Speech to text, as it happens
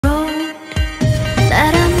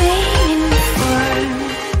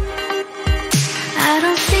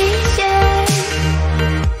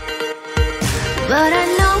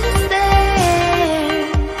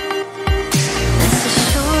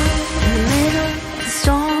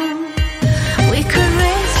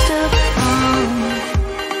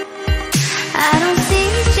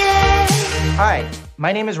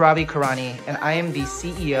My name is Ravi Kurani, and I am the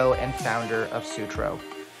CEO and founder of Sutro.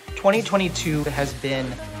 2022 has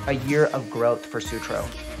been a year of growth for Sutro,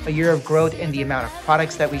 a year of growth in the amount of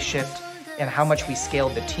products that we shipped and how much we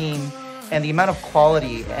scaled the team, and the amount of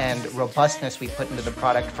quality and robustness we put into the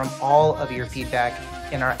product from all of your feedback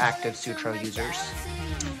in our active Sutro users.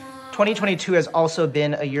 2022 has also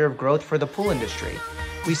been a year of growth for the pool industry.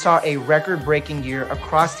 We saw a record-breaking year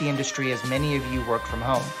across the industry as many of you work from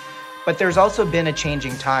home. But there's also been a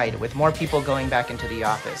changing tide with more people going back into the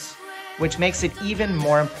office, which makes it even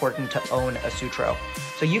more important to own a Sutro.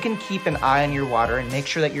 So you can keep an eye on your water and make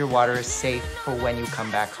sure that your water is safe for when you come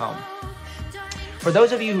back home. For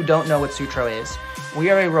those of you who don't know what Sutro is, we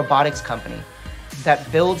are a robotics company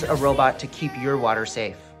that builds a robot to keep your water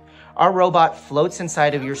safe. Our robot floats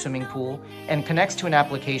inside of your swimming pool and connects to an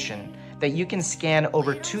application that you can scan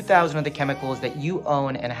over 2,000 of the chemicals that you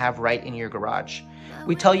own and have right in your garage.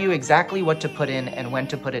 We tell you exactly what to put in and when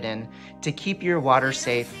to put it in to keep your water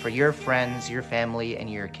safe for your friends, your family, and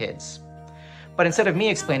your kids. But instead of me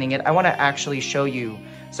explaining it, I want to actually show you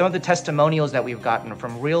some of the testimonials that we've gotten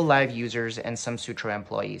from real live users and some Sutro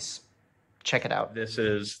employees. Check it out. This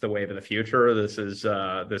is the wave of the future. This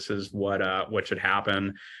is what should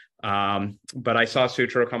happen. But I saw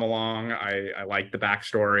Sutro come along. I like the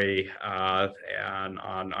backstory and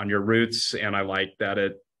on your roots, and I like that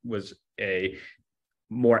it was a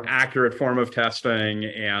more accurate form of testing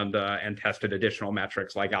and tested additional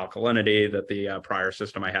metrics like alkalinity that the prior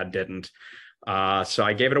system I had didn't. So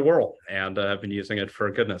I gave it a whirl, and I've been using it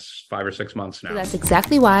for, goodness, 5 or 6 months now. So that's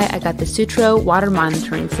exactly why I got the Sutro water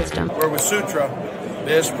monitoring system. We're with Sutro.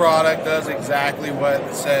 This product does exactly what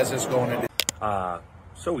it says it's going to do.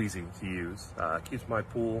 So easy to use. Keeps my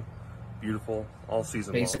pool beautiful all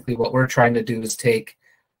season long. Basically, what we're trying to do is take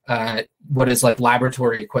what is like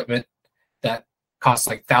laboratory equipment that costs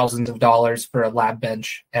like thousands of dollars for a lab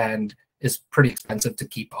bench and is pretty expensive to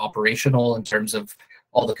keep operational in terms of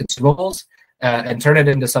all the consumables, and turn it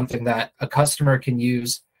into something that a customer can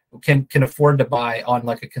use, can afford to buy on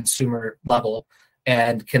like a consumer level,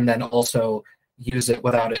 and can then also use it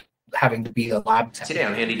without it having to be a lab tech. Today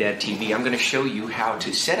on Handy Dad TV, I'm going to show you how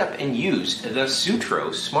to set up and use the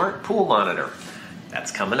Sutro Smart Pool Monitor.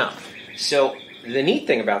 That's coming up. So the neat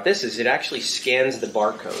thing about this is it actually scans the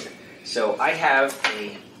barcode. So I have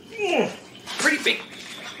a pretty big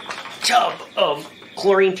tub of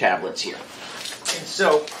chlorine tablets here. And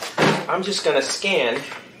so I'm just going to scan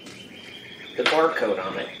the barcode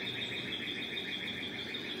on it.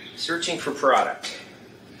 Searching for product.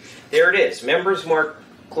 There it is, Members Mark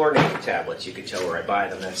chlorinated tablets. You can tell where I buy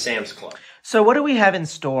them. That's Sam's Club. So what do we have in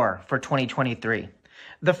store for 2023?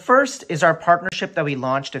 The first is our partnership that we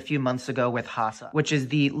launched a few months ago with HASA, which is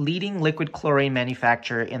the leading liquid chlorine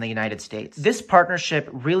manufacturer in the United States. This partnership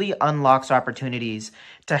really unlocks opportunities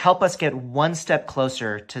to help us get one step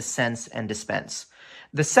closer to sense and dispense.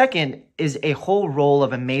 The second is a whole roll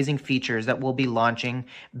of amazing features that we'll be launching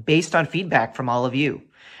based on feedback from all of you.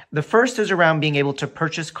 The first is around being able to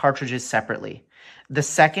purchase cartridges separately. The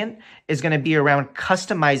second is going to be around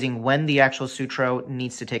customizing when the actual Sutro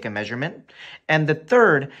needs to take a measurement. And the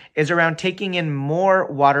third is around taking in more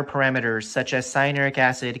water parameters such as cyanuric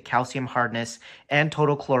acid, calcium hardness, and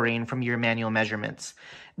total chlorine from your manual measurements.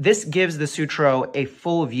 This gives the Sutro a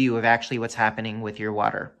full view of actually what's happening with your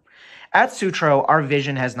water. At Sutro, our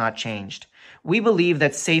vision has not changed. We believe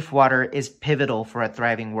that safe water is pivotal for a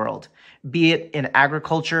thriving world, be it in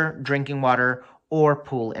agriculture, drinking water, or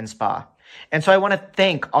pool and spa. And so I want to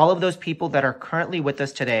thank all of those people that are currently with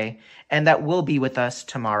us today and that will be with us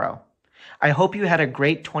tomorrow. I hope you had a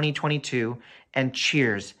great 2022, and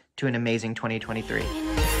cheers to an amazing 2023.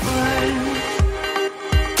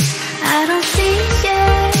 I don't see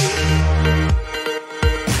it,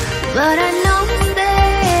 but I know